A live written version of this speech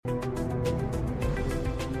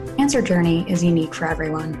cancer journey is unique for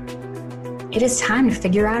everyone. It is time to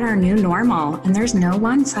figure out our new normal, and there's no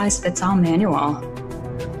one-size-fits-all manual.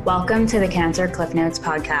 Welcome to the Cancer Cliff Notes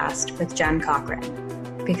podcast with Jen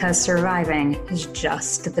Cochran, because surviving is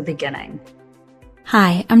just the beginning.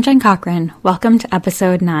 Hi, I'm Jen Cochran. Welcome to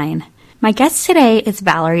episode 9. My guest today is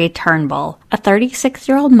Valerie Turnbull, a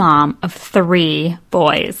 36-year-old mom of 3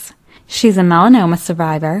 boys. She's a melanoma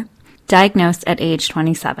survivor, diagnosed at age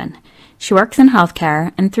 27. She works in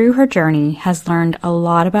healthcare and through her journey has learned a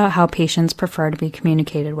lot about how patients prefer to be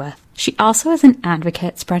communicated with. She also is an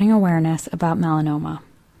advocate spreading awareness about melanoma.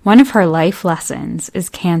 One of her life lessons is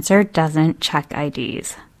cancer doesn't check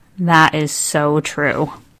IDs. That is so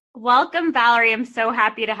true. Welcome, Valerie. I'm so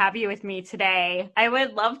happy to have you with me today. I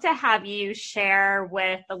would love to have you share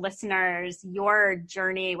with the listeners your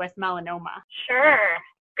journey with melanoma. Sure.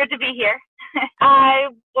 Good to be here. I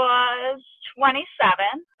was 27.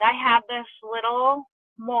 I had this little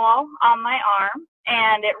mole on my arm,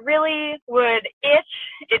 and it really would itch.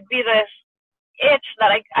 It'd be this itch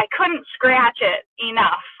that I couldn't scratch it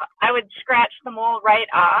enough. I would scratch the mole right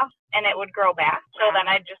off, and it would grow back. So then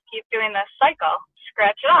I'd just keep doing this cycle,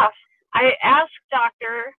 scratch it off. I asked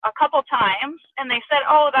doctor a couple times, and they said,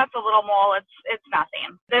 "Oh, that's a little mole. It's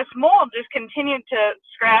nothing." This mole just continued to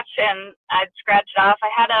scratch, and I'd scratch it off. I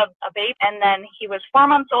had a baby, and then he was 4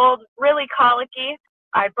 months old, really colicky.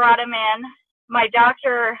 I brought him in. My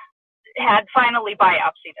doctor had finally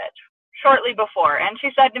biopsied it shortly before, and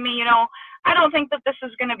she said to me, "I don't think that this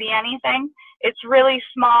is going to be anything. It's really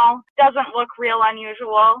small, doesn't look real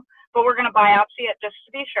unusual, but we're going to biopsy it just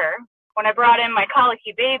to be sure." When I brought in my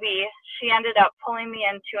colicky baby, she ended up pulling me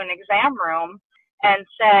into an exam room and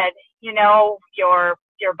said,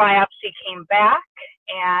 your biopsy came back,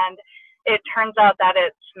 and it turns out that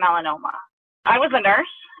it's melanoma. I was a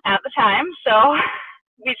nurse at the time, so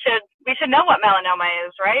we should know what melanoma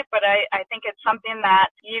is, right? But I think it's something that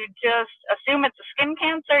you just assume it's a skin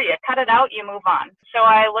cancer, you cut it out, you move on. So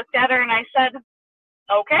I looked at her and I said,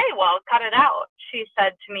 "Okay, well, cut it out." She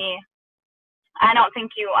said to me, "I don't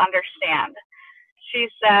think you understand." She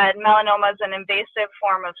said, "Melanoma is an invasive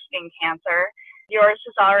form of skin cancer. Yours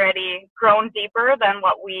has already grown deeper than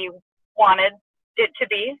what we wanted it to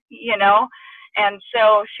be, And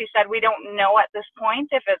so she said, "We don't know at this point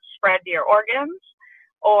if it's spread to your organs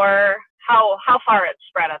or how far it's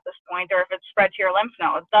spread at this point, or if it's spread to your lymph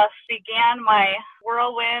nodes." Thus began my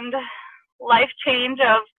whirlwind life change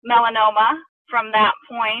of melanoma. From that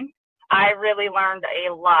point, I really learned a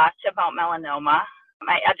lot about melanoma.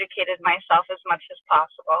 I educated myself as much as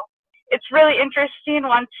possible. It's really interesting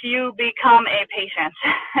once you become a patient.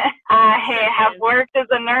 I have worked as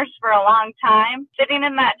a nurse for a long time, sitting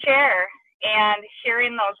in that chair and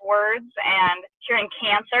hearing those words and hearing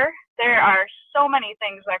cancer. There are so many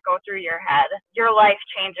things that go through your head. Your life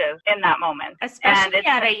changes in that moment. Especially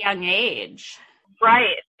at a young age.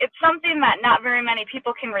 Right. It's something that not very many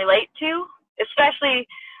people can relate to, especially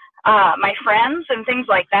my friends and things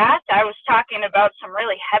like that. I was talking about some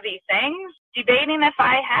really heavy things, debating if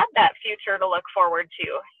I had that future to look forward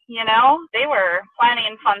to. They were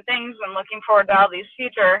planning fun things and looking forward to all these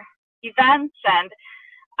future events, and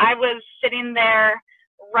I was sitting there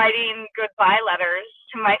writing goodbye letters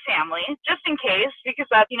to my family, just in case, because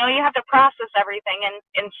you have to process everything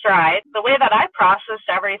in stride. The way that I processed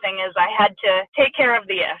everything is I had to take care of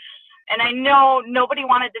the ifs. And I know nobody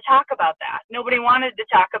wanted to talk about that. Nobody wanted to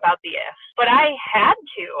talk about the ifs. But I had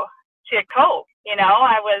to cope.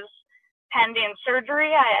 I was pending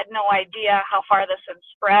surgery. I had no idea how far this had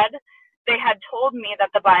spread. They had told me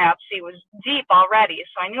that the biopsy was deep already,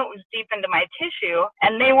 so I knew it was deep into my tissue.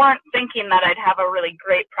 And they weren't thinking that I'd have a really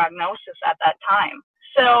great prognosis at that time.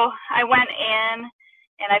 So I went in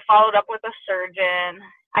and I followed up with a surgeon.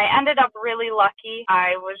 I ended up really lucky.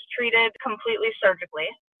 I was treated completely surgically.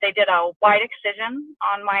 They did a wide excision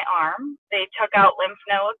on my arm. They took out lymph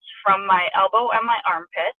nodes from my elbow and my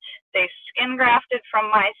armpit. They skin grafted from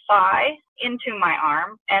my thigh into my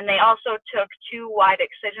arm. And they also took 2 wide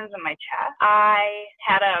excisions in my chest. I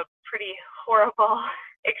had a pretty horrible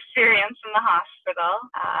experience in the hospital.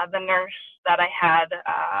 The nurse that I had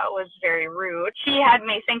was very rude. She had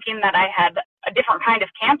me thinking that I had a different kind of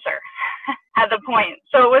cancer at the point.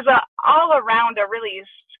 So it was all around a really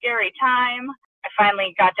scary time. I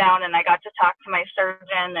finally got down and I got to talk to my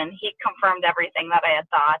surgeon, and he confirmed everything that I had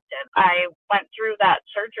thought. And I went through that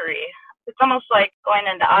surgery. It's almost like going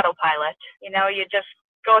into autopilot. You just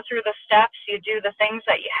go through the steps, you do the things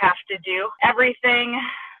that you have to do. Everything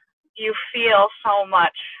you feel so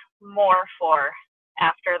much more for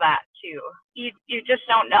after that too. You just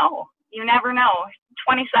don't know. you never know.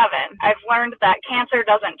 27. I've learned that cancer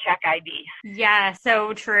doesn't check ID. Yeah,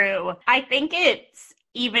 so true. I think it's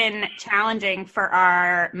even challenging for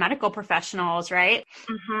our medical professionals, right?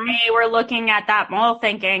 Mm-hmm. They were looking at that mole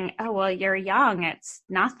thinking, oh, well, you're young. It's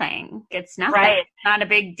nothing. It's nothing. Right. It's not a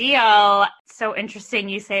big deal. So interesting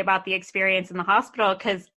you say about the experience in the hospital,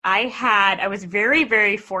 because I was very,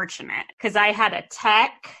 very fortunate because I had a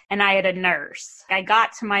tech and I had a nurse. I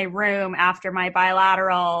got to my room after my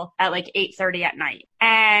bilateral at like 8:30 at night.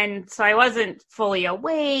 And so I wasn't fully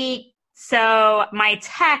awake. So my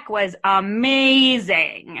tech was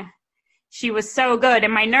amazing. She was so good.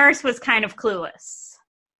 And my nurse was kind of clueless.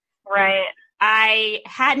 Right. I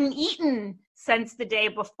hadn't eaten since the day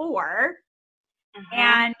before,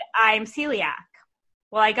 and I'm celiac.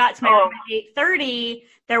 Well, I got to my room at 8:30.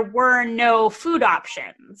 There were no food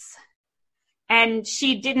options. And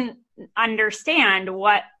she didn't understand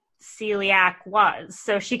what celiac was.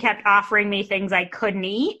 So she kept offering me things I couldn't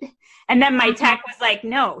eat. And then my tech was like,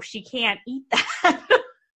 no, she can't eat that.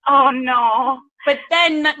 Oh, no. But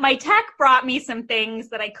then my tech brought me some things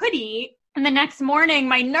that I could eat. And the next morning,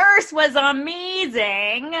 my nurse was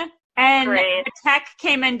amazing. And Great. the tech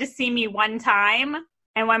came in to see me one time.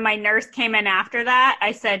 And when my nurse came in after that,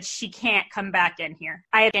 I said, she can't come back in here.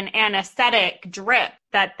 I had an anesthetic drip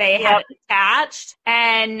that they had attached,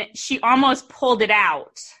 and she almost pulled it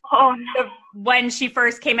out. Oh, no. When she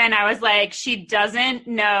first came in, I was like, she doesn't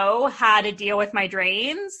know how to deal with my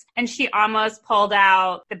drains, and she almost pulled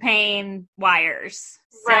out the pain wires.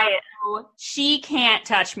 Right. So she can't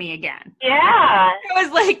touch me again. Yeah. I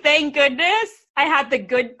was like, thank goodness I had the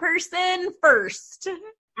good person first.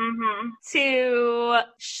 To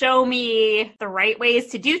show me the right ways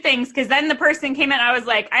to do things, because then the person came in, I was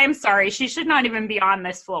like, I am sorry, she should not even be on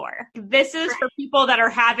this floor. This is for people that are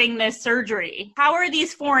having this surgery. How are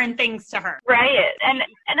these foreign things to her? Right. And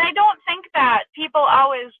I don't think that people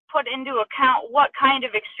always put into account what kind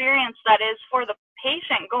of experience that is for the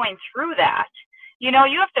patient going through that. You know,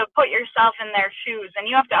 you have to put yourself in their shoes, and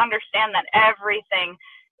you have to understand that everything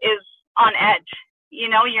is on edge. You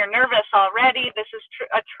know, you're nervous already. This is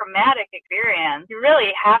a traumatic experience. You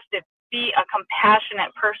really have to be a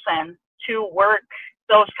compassionate person to work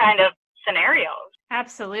those kind of scenarios.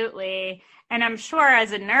 Absolutely. And I'm sure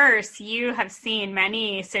as a nurse, you have seen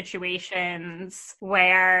many situations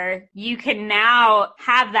where you can now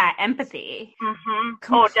have that empathy.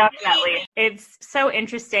 Oh, definitely. It's so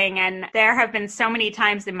interesting. And there have been so many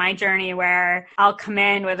times in my journey where I'll come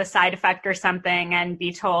in with a side effect or something and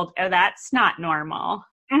be told, oh, that's not normal.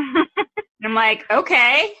 And I'm like,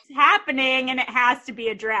 okay, it's happening and it has to be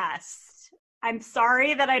addressed. I'm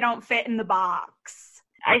sorry that I don't fit in the box.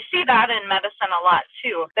 I see that in medicine a lot,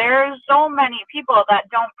 too. There's so many people that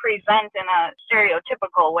don't present in a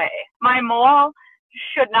stereotypical way. My mole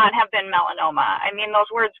should not have been melanoma. I mean, those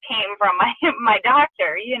words came from my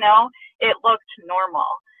doctor, you know. It looked normal.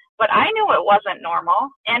 But I knew it wasn't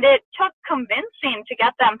normal, and it took convincing to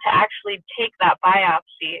get them to actually take that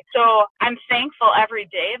biopsy. So I'm thankful every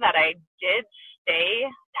day that I did stay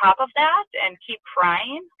top of that and keep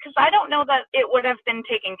trying, because I don't know that it would have been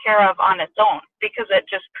taken care of on its own, because it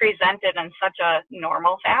just presented in such a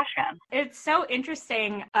normal fashion. It's so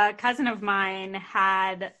interesting. A cousin of mine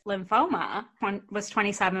had lymphoma, was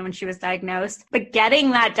 27 when she was diagnosed, but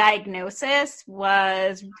getting that diagnosis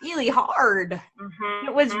was really hard.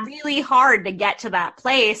 It was really hard to get to that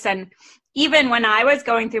place. And even when I was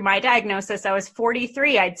going through my diagnosis, I was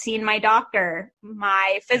 43. I'd seen my doctor.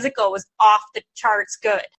 My physical was off the charts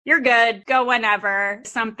good. You're good. Go whenever.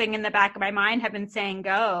 Something in the back of my mind had been saying,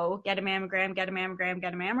 go, get a mammogram, get a mammogram,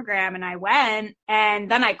 get a mammogram. And I went. And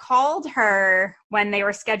then I called her when they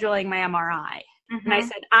were scheduling my MRI. And I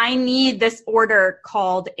said, I need this order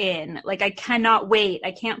called in. Like, I cannot wait.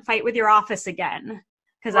 I can't fight with your office again.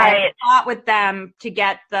 Because I fought with them to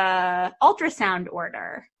get the ultrasound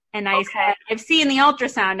order. And I said, I've seen the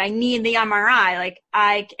ultrasound. I need the MRI.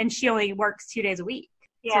 And she only works 2 days a week.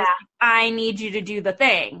 Yeah. So I need you to do the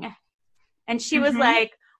thing. And she was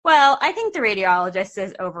like, well, I think the radiologist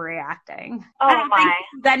is overreacting. Oh, I don't think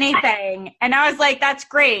this is anything. And I was like, that's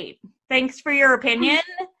great. Thanks for your opinion.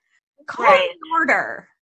 Call the order.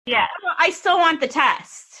 Yeah. I still want the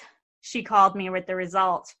test. She called me with the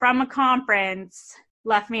results from a conference,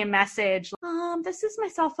 left me a message. This is my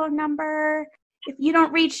cell phone number. If you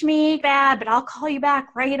don't reach me, bad, but I'll call you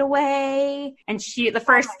back right away. And the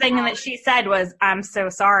first thing that she said was, I'm so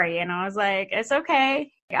sorry. And I was like, it's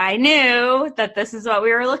okay. I knew that this is what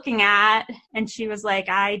we were looking at. And she was like,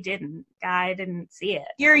 I didn't see it.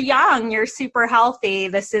 You're young. You're super healthy.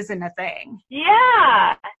 This isn't a thing.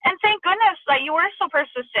 Yeah. And thank goodness that you were so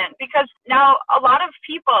persistent, because now a lot of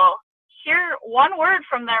people hear one word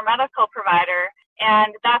from their medical provider,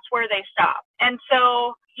 and that's where they stop. And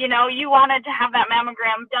so, you wanted to have that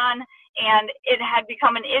mammogram done, and it had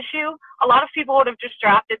become an issue. A lot of people would have just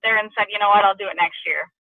dropped it there and said, you know what, I'll do it next year,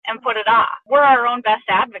 and put it off. We're our own best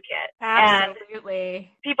advocate. Absolutely. And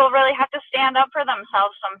people really have to stand up for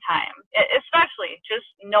themselves sometimes, especially just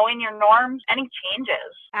knowing your norms, any changes.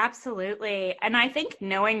 Absolutely. And I think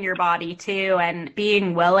knowing your body too and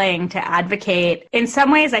being willing to advocate, in some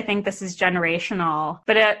ways, I think this is generational,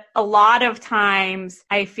 but a lot of times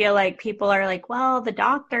I feel like people are like, well, the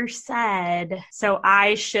doctor said, so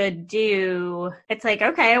I should do. It's like,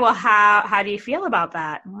 okay, well, how do you feel about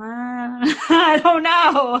that? I don't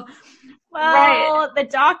know. Well, the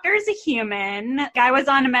doctor's a human. I was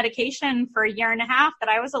on a medication for 1.5 years that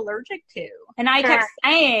I was allergic to. And I kept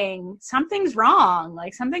saying, something's wrong.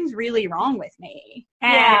 Like, something's really wrong with me.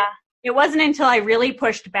 And it wasn't until I really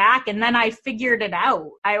pushed back and then I figured it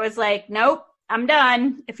out. I was like, nope, I'm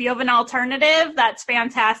done. If you have an alternative, that's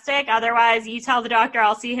fantastic. Otherwise, you tell the doctor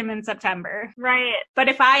I'll see him in September. Right. But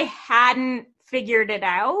if I hadn't figured it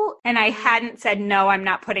out and I hadn't said, no, I'm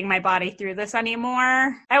not putting my body through this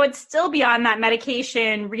anymore, I would still be on that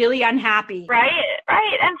medication really unhappy. Right.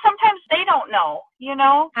 And sometimes they don't know,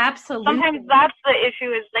 Absolutely. Sometimes that's the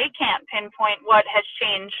issue, is they can't pinpoint what has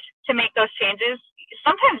changed to make those changes.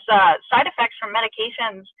 Sometimes side effects from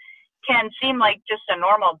medications can seem like just a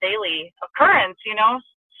normal daily occurrence,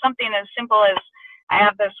 something as simple as I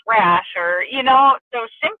have this rash, or, those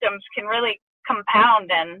symptoms can really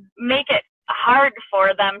compound and make it hard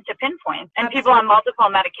for them to pinpoint. And Absolutely. People on multiple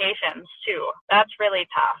medications too. That's really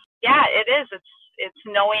tough. Yeah, it is. It's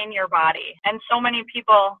knowing your body. And so many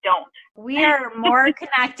people don't. We are more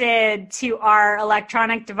connected to our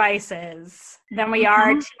electronic devices than we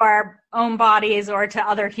are to our own bodies or to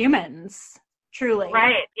other humans. Truly.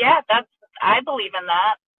 Right. Yeah, I believe in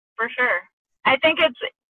that for sure. I think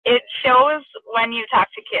it shows when you talk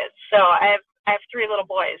to kids. So I have 3 little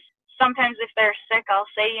boys. Sometimes if they're sick, I'll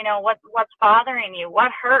say, what's bothering you?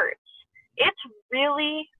 What hurts? It's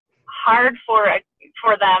really hard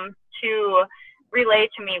for them to relay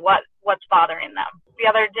to me what's bothering them. The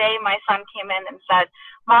other day, my son came in and said,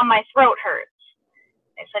 Mom, my throat hurts.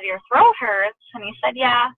 I said, your throat hurts? And he said,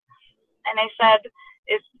 yeah. And I said,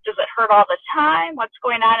 does it hurt all the time? What's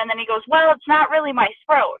going on? And then he goes, well, it's not really my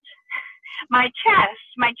throat. My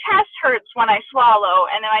chest hurts when I swallow,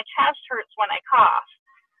 and my chest hurts when I cough.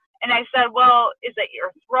 And I said, well, is it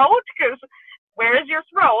your throat? Because where is your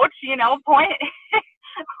throat? Point.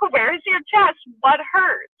 Where is your chest? What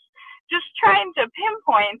hurts? Just trying to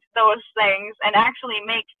pinpoint those things and actually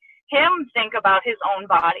make him think about his own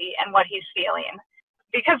body and what he's feeling.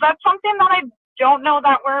 Because that's something that I don't know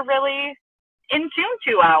that we're really in tune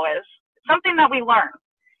to always. Something that we learn.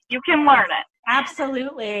 You can learn it.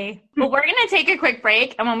 Absolutely. Well, we're going to take a quick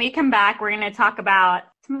break. And when we come back, we're going to talk about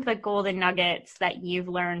some of the golden nuggets that you've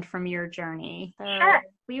learned from your journey. So sure.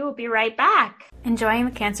 We will be right back. Enjoying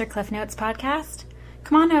the Cancer Cliff Notes podcast?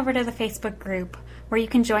 Come on over to the Facebook group where you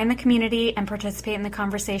can join the community and participate in the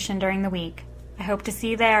conversation during the week. I hope to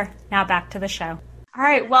see you there. Now back to the show. All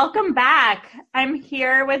right, welcome back. I'm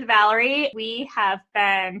here with Valerie. We have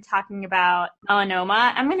been talking about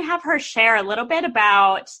melanoma. I'm going to have her share a little bit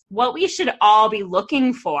about what we should all be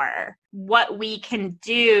looking for, what we can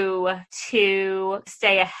do to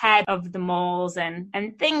stay ahead of the moles and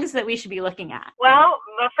things that we should be looking at. Well,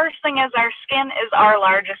 the first thing is our skin is our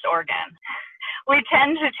largest organ. We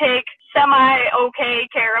tend to take semi-okay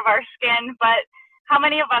care of our skin, but how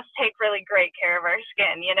many of us take really great care of our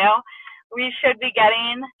skin, We should be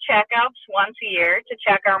getting checkups once a year to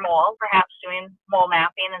check our moles, perhaps doing mole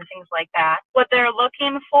mapping and things like that. What they're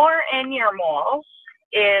looking for in your moles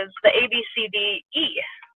is the A, B, C, D, E.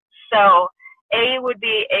 So A would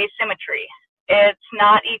be asymmetry. It's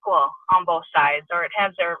not equal on both sides, or it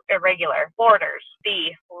has irregular borders.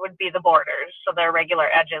 B would be the borders, so there are regular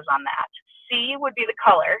edges on that. C would be the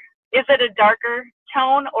color. Is it a darker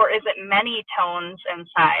tone, or is it many tones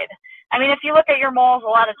inside? I mean, if you look at your moles, a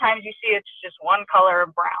lot of times you see it's just one color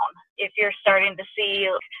of brown. If you're starting to see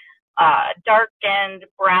darkened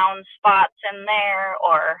brown spots in there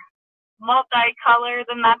or multicolor,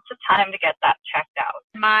 then that's the time to get that checked out.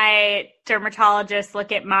 My dermatologist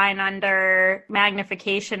looked at mine under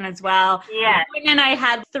magnification as well. Yeah. And I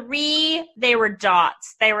had 3, they were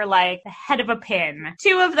dots. They were like the head of a pin.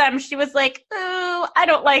 2 of them, she was like, ooh, I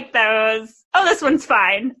don't like those. Oh, this one's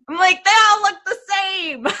fine. I'm like, they all look the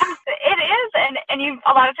same. It is, and you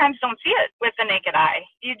a lot of times don't see it with the naked eye.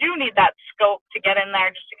 You do need that scope to get in there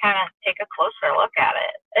just to kind of take a closer look at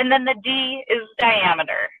it. And then the D is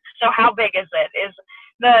diameter. So how big is it? Is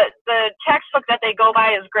The textbook that they go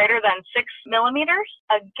by is greater than 6 millimeters.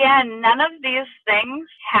 Again, none of these things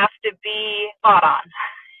have to be spot on.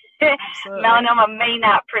 Melanoma may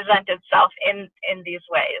not present itself in these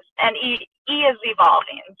ways. And E is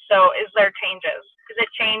evolving. So is there changes? Is it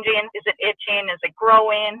changing? Is it itching? Is it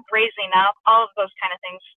growing? Raising up? All of those kind of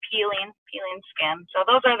things. Peeling skin. So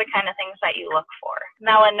those are the kind of things that you look for.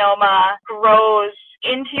 Melanoma grows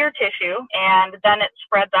into your tissue, and then it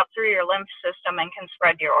spreads up through your lymph system and can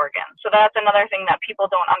spread your organs. So that's another thing that people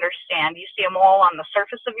don't understand. You see a mole on the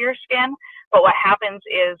surface of your skin, but what happens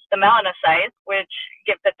is the melanocytes, which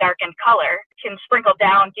give the darkened color, can sprinkle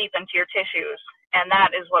down deep into your tissues, and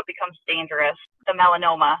that is what becomes dangerous. The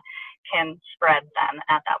melanoma can spread then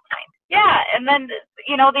at that point. Yeah, and then,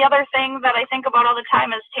 the other thing that I think about all the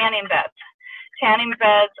time is tanning beds. Tanning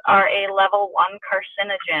beds are a level 1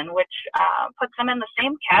 carcinogen, which puts them in the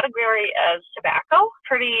same category as tobacco.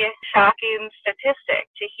 Pretty shocking statistic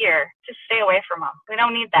to hear. Just stay away from them. We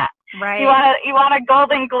don't need that. Right. You want a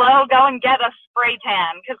golden glow? Go and get a spray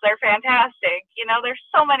tan because they're fantastic. There's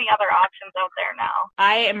so many other options out there now.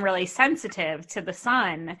 I am really sensitive to the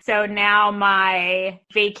sun. So now my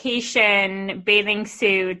vacation bathing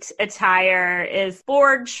suit attire is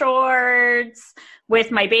board shorts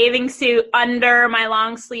with my bathing suit under my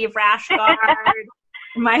long sleeve rash guard.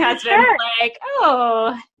 My husband's like,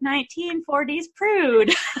 oh, 1940s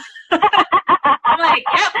prude. I'm like,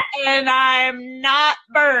 yep, and I'm not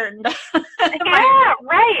burned. Yeah,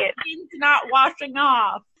 right. It's not washing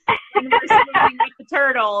off. And we're swimming with the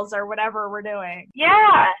turtles or whatever we're doing.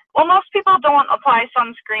 Yeah. Well, most people don't apply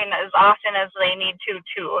sunscreen as often as they need to,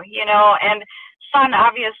 too, and sun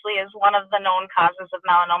obviously is one of the known causes of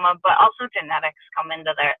melanoma, but also genetics come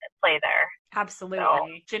into play there.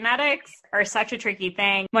 Absolutely. So. Genetics are such a tricky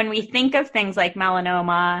thing. When we think of things like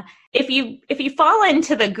melanoma, if you fall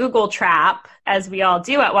into the Google trap, as we all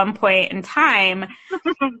do at one point in time,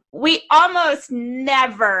 we almost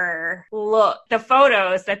never look the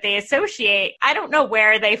photos that they associate. I don't know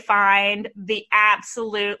where they find the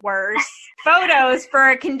absolute worst photos for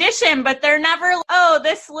a condition, but they're never,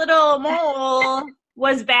 this little mole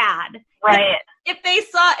was bad. Right. If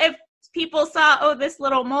people saw, this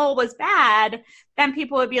little mole was bad, then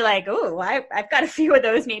people would be like, I've got a few of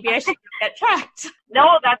those. Maybe I should get checked.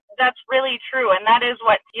 No, that's really true. And that is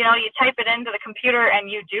what, you type it into the computer and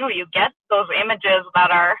you get those images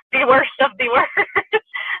that are the worst of the worst.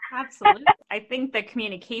 Absolutely. I think the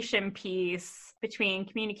communication piece between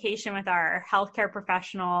communication with our healthcare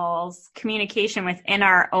professionals, communication within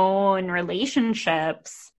our own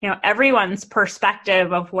relationships, everyone's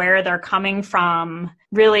perspective of where they're coming from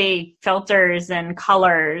really filters and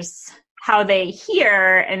colors how they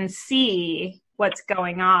hear and see what's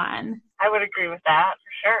going on. I would agree with that,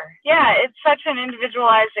 for sure. Yeah, it's such an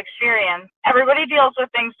individualized experience. Everybody deals with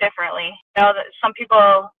things differently. Some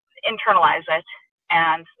people internalize it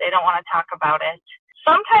and they don't want to talk about it.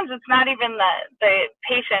 Sometimes it's not even the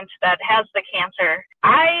patient that has the cancer.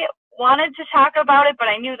 I wanted to talk about it, but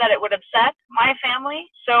I knew that it would upset my family.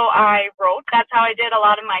 So I wrote. That's how I did a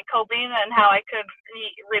lot of my coping and how I could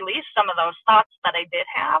release some of those thoughts that I did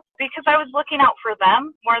have, because I was looking out for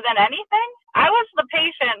them more than anything. I was the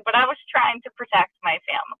patient, but I was trying to protect my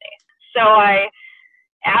family. So I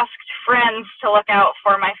asked friends to look out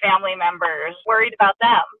for my family members, worried about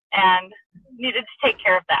them, and needed to take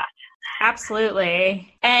care of that.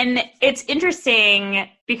 Absolutely. And it's interesting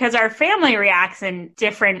because our family reacts in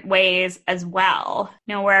different ways as well,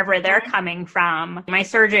 wherever they're coming from. My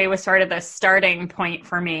surgery was sort of the starting point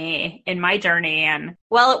for me in my journey. And it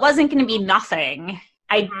wasn't going to be nothing.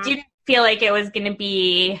 I didn't feel like it was going to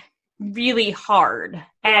be really hard.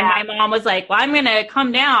 And my mom was like, I'm going to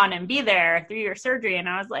come down and be there through your surgery. And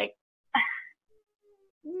I was like,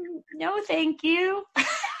 no, thank you.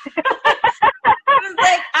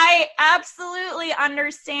 I absolutely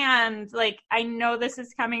understand. I know this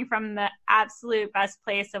is coming from the absolute best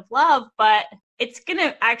place of love, but it's going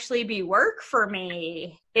to actually be work for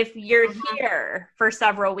me if you're here for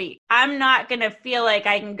several weeks. I'm not going to feel like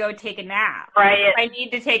I can go take a nap. Right. If I need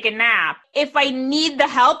to take a nap. If I need the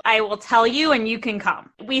help, I will tell you and you can come.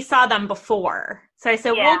 We saw them before. So I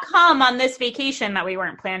said, we'll come on this vacation that we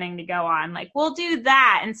weren't planning to go on. We'll do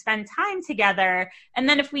that and spend time together. And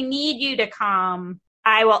then if we need you to come,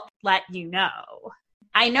 I will let you know.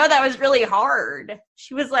 I know that was really hard.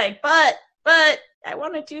 She was like, but I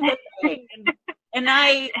want to do the thing. And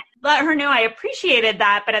I let her know I appreciated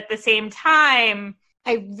that. But at the same time,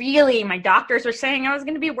 my doctors were saying I was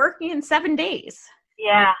going to be working in 7 days.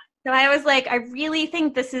 Yeah. So I was like, I really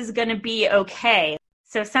think this is going to be okay.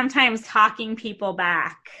 So sometimes talking people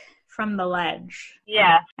back from the ledge.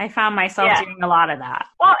 Yeah. I found myself doing a lot of that.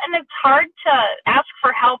 Well, and it's hard to ask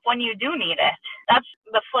for help when you do need it. That's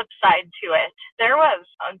the flip side to it. There was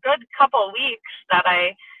a good couple weeks that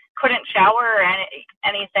I couldn't shower or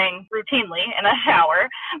anything routinely in a shower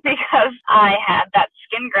because I had that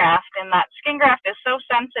skin graft, and that skin graft is so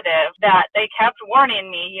sensitive that they kept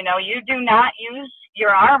warning me, you know, you do not use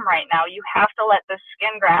your arm right now. You have to let the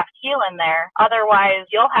skin graft heal in there. Otherwise,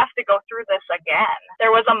 you'll have to go through this again.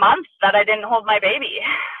 There was a month that I didn't hold my baby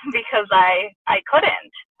because I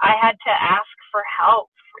couldn't. I had to ask for help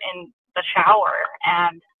in the shower,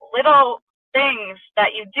 and little things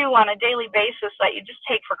that you do on a daily basis that you just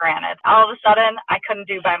take for granted. All of a sudden, I couldn't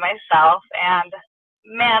do by myself, and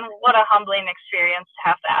man, what a humbling experience to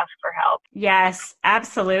have to ask for help. Yes,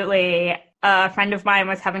 absolutely. A friend of mine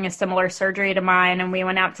was having a similar surgery to mine, and we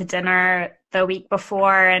went out to dinner the week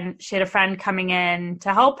before, and she had a friend coming in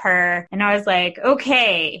to help her. And I was like,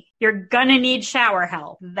 okay, you're gonna need shower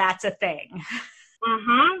help. That's a thing.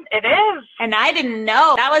 Mm-hmm, it is. And I didn't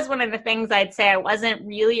know. That was one of the things I'd say I wasn't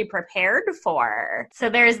really prepared for. So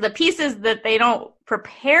there's the pieces that they don't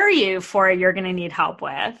prepare you for you're going to need help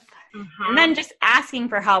with. Mm-hmm. And then just asking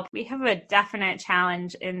for help. We have a definite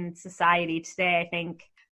challenge in society today, I think,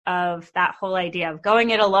 of that whole idea of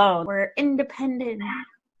going it alone. We're independent.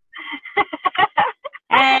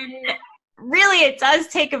 And really, it does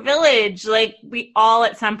take a village. Like, we all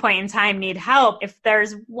at some point in time need help. If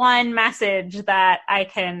there's one message that I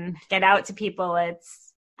can get out to people,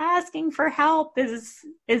 it's asking for help is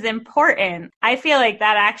important. I feel like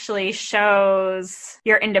that actually shows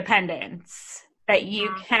your independence, that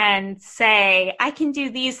you can say, I can do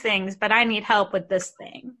these things, but I need help with this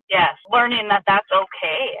thing. Yes, learning that that's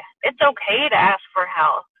okay. It's okay to ask for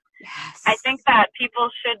help. Yes. I think that people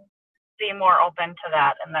should be more open to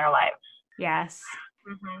that in their lives. Yes.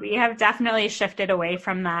 Mm-hmm. We have definitely shifted away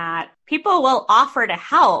from that. People will offer to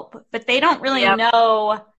help, but they don't really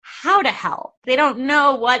know how to help. They don't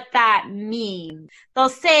know what that means. They'll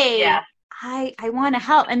say, I want to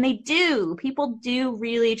help. And they do. People do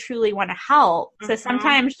really, truly want to help. Mm-hmm. So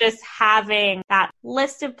sometimes just having that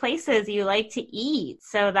list of places you like to eat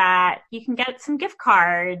so that you can get some gift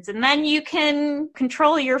cards, and then you can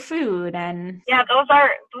control your food. And yeah, those are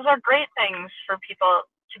great things for people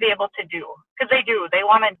to be able to do, because they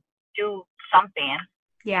want to do something,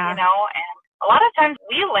 you know, and a lot of times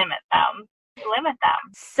we limit them.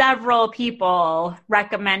 Several people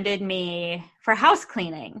recommended me for house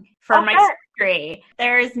cleaning for my surgery.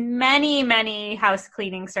 There's many, many house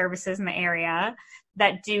cleaning services in the area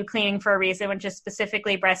that do cleaning for a reason, which is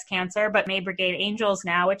specifically breast cancer, but May Brigade Angels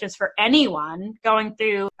now, which is for anyone going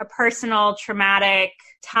through a personal traumatic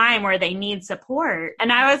time where they need support.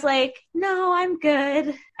 And I was like, no, I'm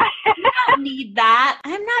good. I don't need that.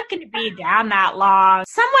 I'm not going to be down that long.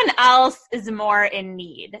 Someone else is more in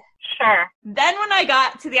need. Sure. Then when I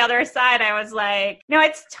got to the other side, I was like, no,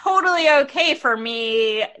 it's totally okay for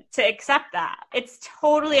me to accept that. It's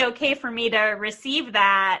totally okay for me to receive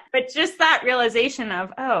that. But just that realization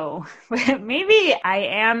of, oh, maybe I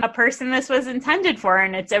am a person this was intended for,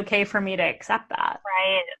 and it's okay for me to accept that.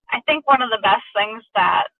 Right. I think one of the best things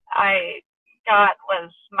that I got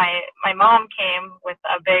was my mom came with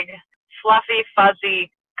a big, fluffy,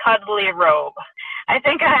 fuzzy, cuddly robe. I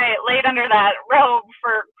think I laid under that robe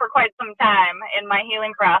for quite some time in my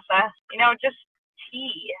healing process. You know, just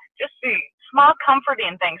the small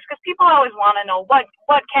comforting things, because people always want to know,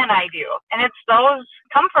 what can I do? And it's those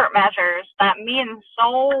comfort measures that mean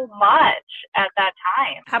so much at that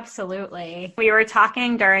time. Absolutely. We were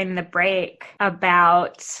talking during the break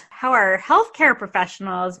about how our healthcare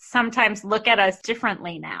professionals sometimes look at us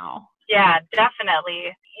differently now. Yeah,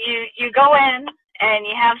 definitely. You go in and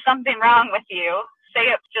you have something wrong with you, say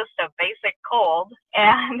it's just a basic cold,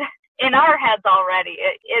 and in our heads already,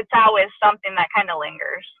 it's always something that kind of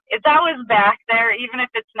lingers. It's always back there, even if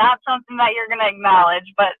it's not something that you're going to acknowledge.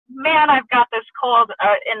 But man, I've got this cold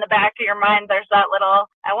in the back of your mind. There's that little,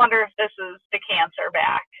 I wonder if this is the cancer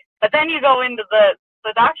back. But then you go into the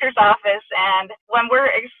doctor's office, and when we're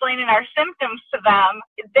explaining our symptoms to them,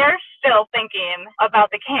 they're still thinking about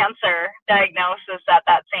the cancer diagnosis at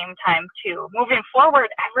that same time too. Moving forward,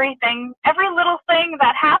 every little thing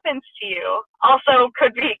that happens to you also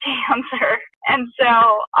could be cancer. And so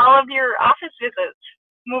all of your office visits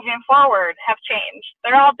moving forward have changed.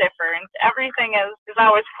 They're all different. Everything is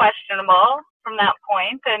always questionable from that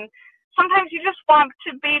point. And sometimes you just want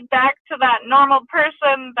to be back to that normal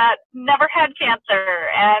person that never had cancer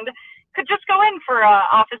and could just go in for an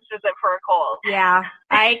office visit for a cold. Yeah,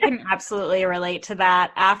 I can absolutely relate to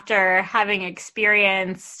that after having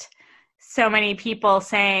experienced so many people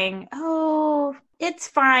saying, oh, it's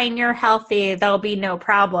fine, you're healthy, there'll be no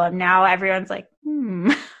problem. Now everyone's like,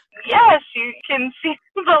 Yes, you can see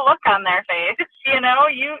the look on their face. You know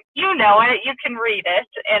it. You can read it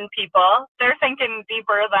in people. They're thinking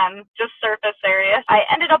deeper than just surface areas. I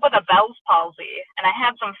ended up with a Bell's palsy, and I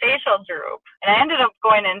had some facial droop, and I ended up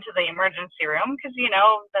going into the emergency room because,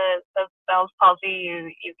 the Bell's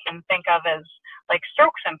palsy you can think of as like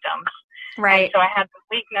stroke symptoms. right. And so I had some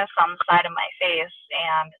weakness on the side of my face,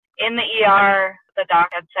 and in the ER, the doc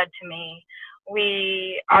had said to me,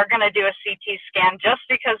 we are going to do a CT scan just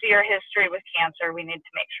because of your history with cancer. We need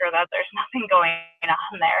to make sure that there's nothing going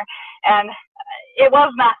on there. And it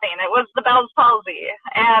was nothing. It was the Bell's palsy.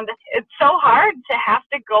 And it's so hard to have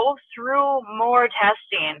to go through more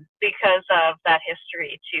testing because of that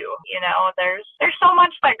history too. There's so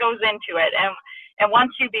much that goes into it. And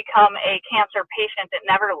once you become a cancer patient, it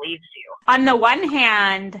never leaves you. On the one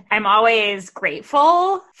hand, I'm always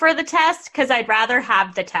grateful for the test because I'd rather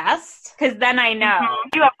have the test because then I know. Mm-hmm.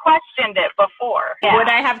 You have questioned it before. Yeah. Would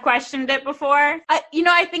I have questioned it before?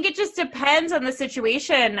 I think it just depends on the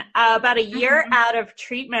situation. About a year out of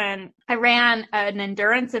treatment, I ran an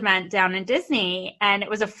endurance event down in Disney, and it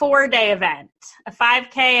was a 4-day event, a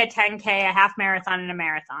 5K, a 10K, a half marathon, and a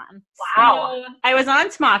marathon. Wow. So I was on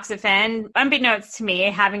tamoxifen, unbeknownst to me,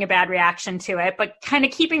 having a bad reaction to it, but kind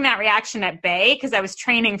of keeping that reaction at bay because I was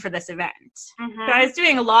training for this event. Mm-hmm. So I was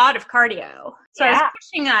doing a lot of cardio. So Yeah. I was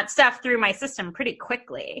pushing that stuff through my system pretty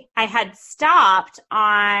quickly. I had stopped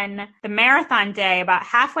on the marathon day about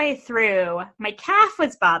halfway through. My calf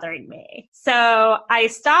was bothering me. So I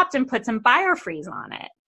stopped and put some BioFreeze on it.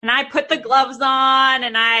 And I put the gloves on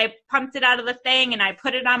and I pumped it out of the thing and I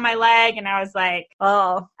put it on my leg and I was like,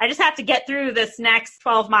 oh, I just have to get through this next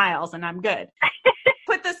 12 miles and I'm good.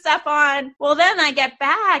 Put the stuff on. Well, then I get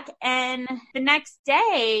back and the next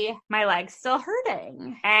day my leg's still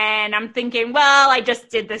hurting. And I'm thinking, well, I just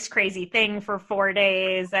did this crazy thing for 4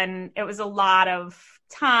 days and it was a lot of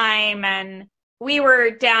time. And we were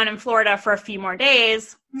down in Florida for a few more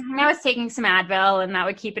days. Mm-hmm. I was taking some Advil and that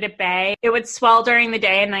would keep it at bay. It would swell during the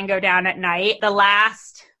day and then go down at night. The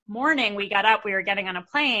last morning we got up, we were getting on a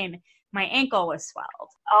plane. My ankle was swelled.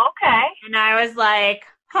 Okay. And I was like,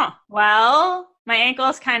 well, my ankle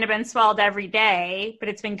has kind of been swelled every day, but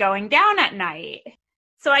it's been going down at night.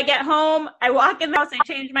 So I get home, I walk in the house, I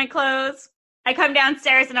change my clothes. I come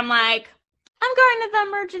downstairs and I'm like, I'm going to the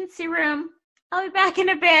emergency room. I'll be back in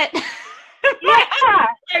a bit. Yeah.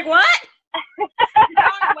 Like, what? Going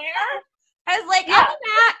where? I was like, I'll be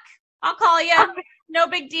back. I'll call you. No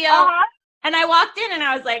big deal. Uh-huh. And I walked in and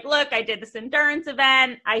I was like, look, I did this endurance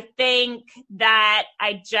event. I think that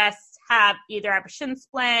I just have either a shin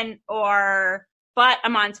splint but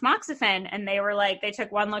I'm on tamoxifen. And they were like, they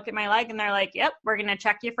took one look at my leg and they're like, yep, we're going to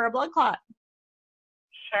check you for a blood clot.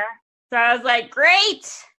 Sure. So I was like,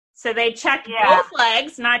 great. So they checked both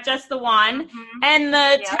legs, not just the one. Mm-hmm. And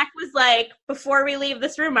the tech was like, before we leave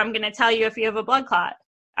this room, I'm going to tell you if you have a blood clot.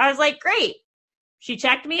 I was like, great. She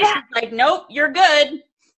checked me. Yeah. She's like, nope, you're good.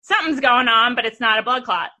 Something's going on, but it's not a blood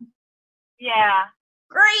clot. Yeah.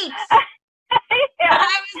 Great. But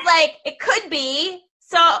I was like, it could be.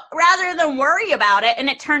 So rather than worry about it, and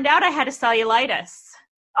it turned out I had a cellulitis.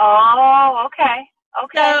 Oh, okay.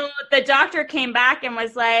 So the doctor came back and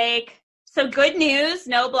was like, so good news,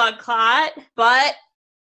 no blood clot, but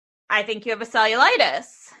I think you have a cellulitis.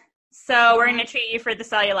 So we're going to treat you for the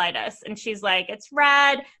cellulitis. And she's like, it's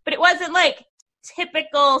red, but it wasn't like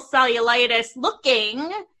typical cellulitis looking.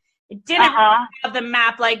 It didn't have the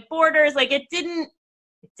map-like borders. Like it didn't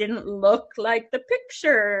look like the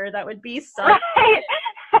picture that would be cellulitis. Right.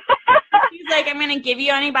 She's like, I'm going to give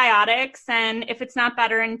you antibiotics. And if it's not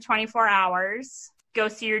better in 24 hours, go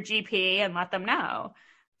see your GP and let them know.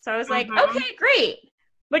 So I was like, okay, great.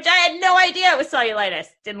 Which I had no idea it was cellulitis.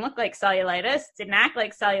 Didn't look like cellulitis. Didn't act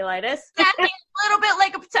like cellulitis. Acting a little bit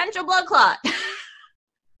like a potential blood clot.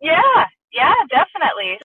 Yeah,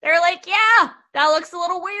 definitely. They're like, yeah, that looks a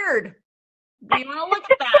little weird. Do you want to look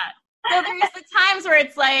at that? So there's the times where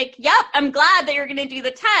it's like, yep, I'm glad that you're going to do the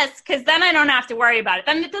test because then I don't have to worry about it.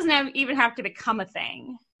 Then it doesn't even have to become a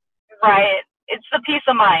thing. Right. It's the peace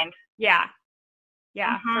of mind. Yeah.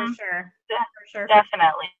 Yeah, for sure. For sure.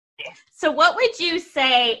 Definitely. So what would you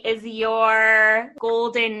say is your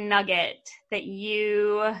golden nugget that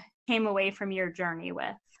you came away from your journey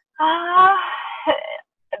with?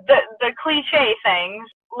 The cliche things,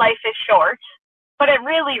 life is short, but it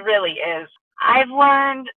really, really is. I've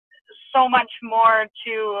learned so much more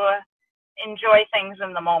to enjoy things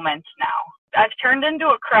in the moment now. I've turned into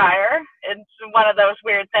a crier. It's one of those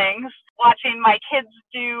weird things. Watching my kids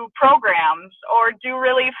do programs or do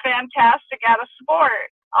really fantastic at a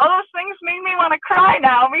sport. all those things make me want to cry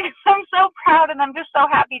now because I'm so proud and I'm just so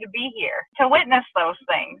happy to be here to witness those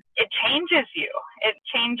things. It changes you. It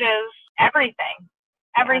changes everything.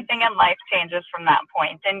 Everything in life changes from that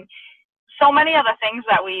point. And so many of the things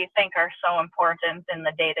that we think are so important in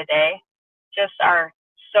the day-to-day just are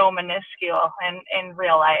so minuscule in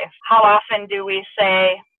real life. How often do we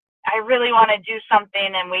say, I really want to do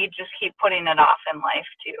something, and we just keep putting it off in life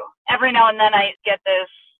too? Every now and then I get this,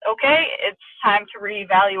 okay, it's time to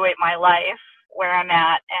reevaluate my life, where I'm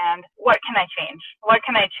at, and what can I change? What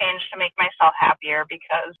can I change to make myself happier?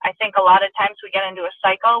 Because I think a lot of times we get into a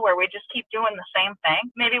cycle where we just keep doing the same thing.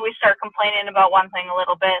 Maybe we start complaining about one thing a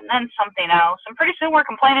little bit and then something else, and pretty soon we're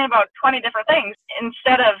complaining about 20 different things.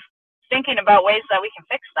 Instead of thinking about ways that we can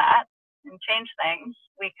fix that and change things,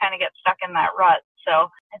 we kind of get stuck in that rut. So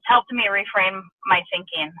it's helped me reframe my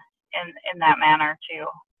thinking in that manner too.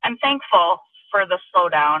 I'm thankful for the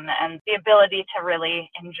slowdown and the ability to really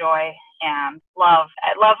enjoy and love.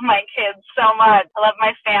 I love my kids so much. I love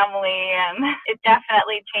my family, and it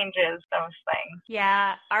definitely changes those things.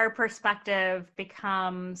 Yeah, our perspective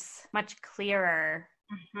becomes much clearer.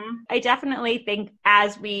 Mm-hmm. I definitely think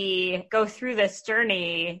as we go through this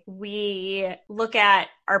journey, we look at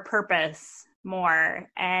our purpose more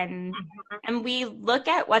and we look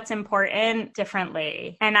at what's important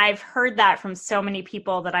differently. And I've heard that from so many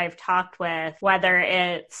people that I've talked with, whether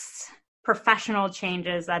it's professional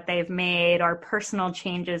changes that they've made or personal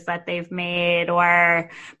changes that they've made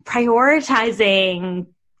or prioritizing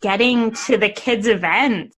getting to the kids'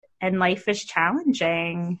 event, and life is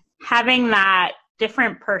challenging. Having that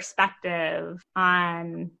different perspective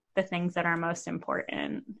on the things that are most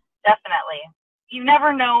important. Definitely. You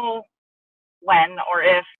never know when or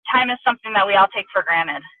if. Time is something that we all take for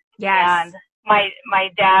granted. Yes. And my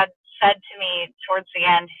dad said to me towards the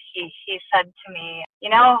end, he said to me,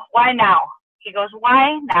 why now? He goes,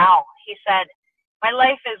 why now? He said, my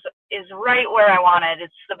life is right where I want it.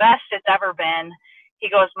 It's the best it's ever been. He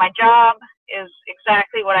goes, my job is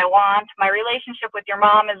exactly what I want. My relationship with your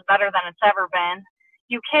mom is better than it's ever been.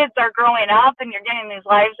 You kids are growing up and you're getting these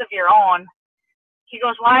lives of your own. He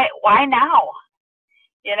goes, why now?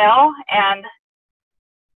 And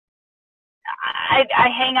I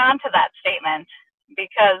hang on to that statement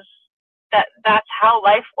because that's how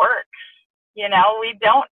life works. We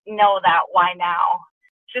don't know that why now.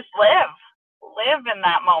 Just live in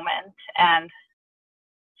that moment and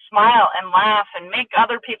smile and laugh and make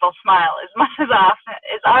other people smile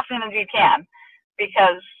as often as you can,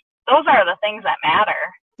 because those are the things that matter.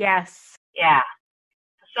 Yes. Yeah.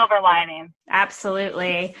 Silver lining.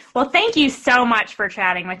 Absolutely. Well, thank you so much for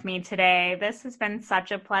chatting with me today. This has been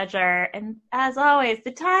such a pleasure. And as always,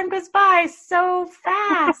 the time goes by so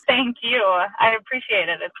fast. Thank you. I appreciate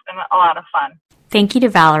it. It's been a lot of fun. Thank you to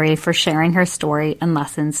Valerie for sharing her story and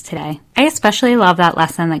lessons today. I especially love that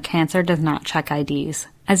lesson that cancer does not check IDs.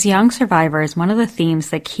 As young survivors, one of the themes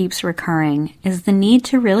that keeps recurring is the need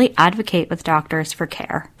to really advocate with doctors for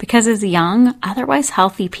care. Because as young, otherwise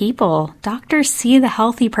healthy people, doctors see the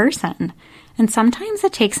healthy person. And sometimes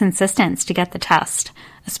it takes insistence to get the test,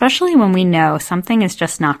 especially when we know something is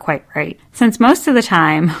just not quite right. Since most of the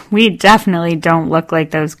time, we definitely don't look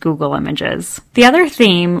like those Google images. The other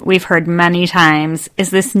theme we've heard many times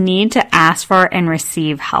is this need to ask for and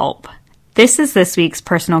receive help. This is this week's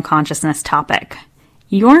personal consciousness topic.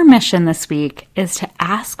 Your mission this week is to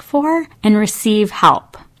ask for and receive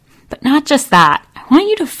help. But not just that, I want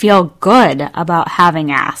you to feel good about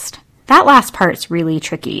having asked. That last part's really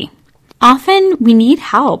tricky. Often we need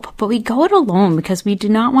help, but we go it alone because we do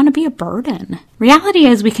not want to be a burden. Reality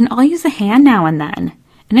is we can all use a hand now and then.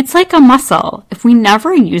 And it's like a muscle. If we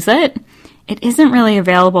never use it, it isn't really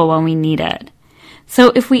available when we need it.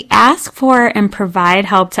 So if we ask for and provide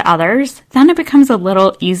help to others, then it becomes a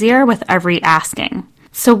little easier with every asking.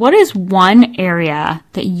 So what is one area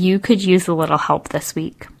that you could use a little help this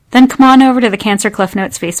week? Then come on over to the Cancer Cliff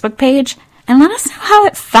Notes Facebook page and let us know how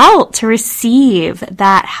it felt to receive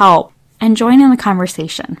that help and join in the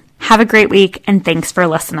conversation. Have a great week, and thanks for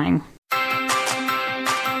listening.